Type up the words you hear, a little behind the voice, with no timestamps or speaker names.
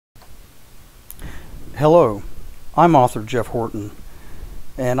Hello, I'm author Jeff Horton,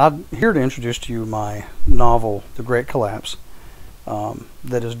 and I'm here to introduce to you my novel, The Great Collapse,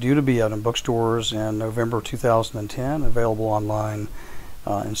 that is due to be out in bookstores in November 2010, available online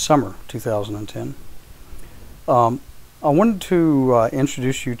in summer 2010. I wanted to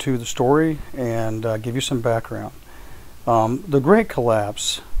introduce you to the story and give you some background. The Great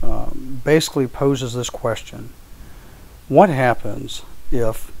Collapse basically poses this question: what happens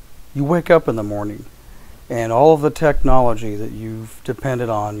if you wake up in the morning and all of the technology that you've depended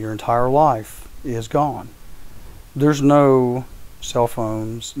on your entire life is gone? There's no cell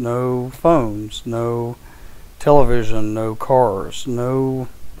phones, no television, no cars, no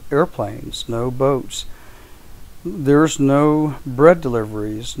airplanes, no boats. There's no bread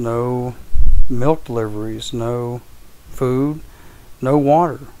deliveries, no milk deliveries, no food, no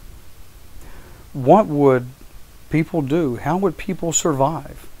water. What would people do? How would people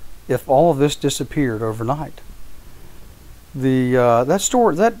survive if all of this disappeared overnight?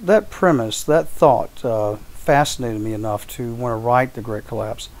 That premise, that thought, fascinated me enough to want to write The Great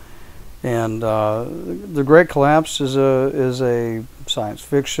Collapse. And The Great Collapse is a science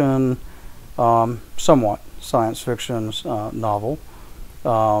fiction, somewhat science fiction novel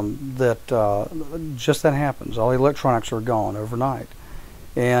that just that happens. All the electronics are gone overnight,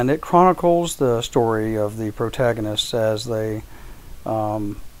 and it chronicles the story of the protagonists as they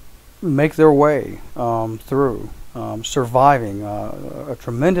make their way through, surviving a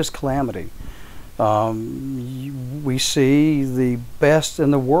tremendous calamity. We see the best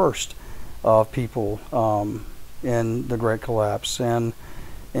and the worst of people in The Great Collapse, and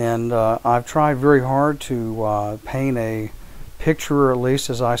I've tried very hard to paint a picture, or at least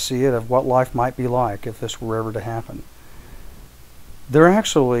as I see it, of what life might be like if this were ever to happen. There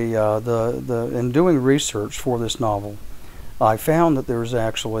actually, in doing research for this novel, I found that there's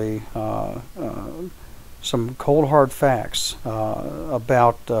actually some cold hard facts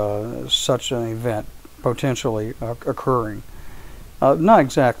about such an event potentially occurring. Not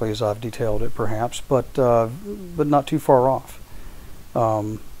exactly as I've detailed it, perhaps, but not too far off.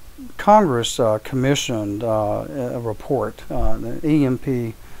 Congress commissioned a report, the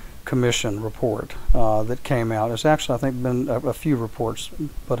EMP Commission report that came out. There's actually, I think, been a few reports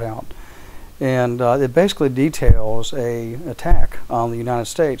put out. And it basically details an attack on the United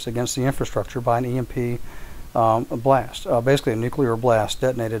States against the infrastructure by an EMP blast, basically a nuclear blast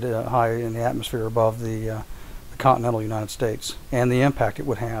detonated high in the atmosphere above the continental United States, and the impact it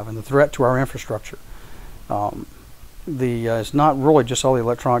would have and the threat to our infrastructure. It's not really just all the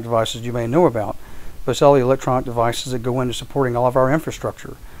electronic devices you may know about, but it's all the electronic devices that go into supporting all of our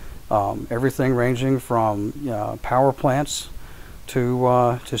infrastructure. Everything ranging from power plants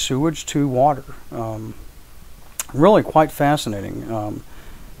to sewage to water. Really quite fascinating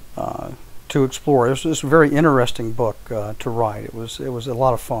to explore. It was a very interesting book to write. It was a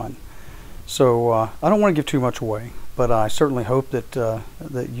lot of fun. So I don't want to give too much away, but I certainly hope that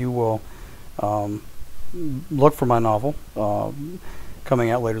that you will look for my novel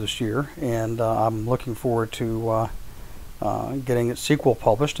coming out later this year, and I'm looking forward to getting its sequel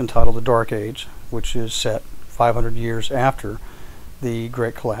published entitled The Dark Age, which is set 500 years after The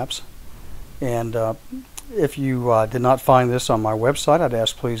Great Collapse. And if you did not find this on my website, I'd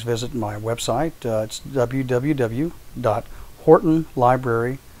ask please visit my website. It's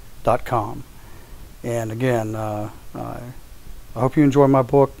www.hortonlibrary.com. And again, I hope you enjoy my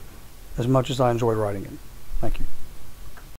book as much as I enjoyed writing it. Thank you.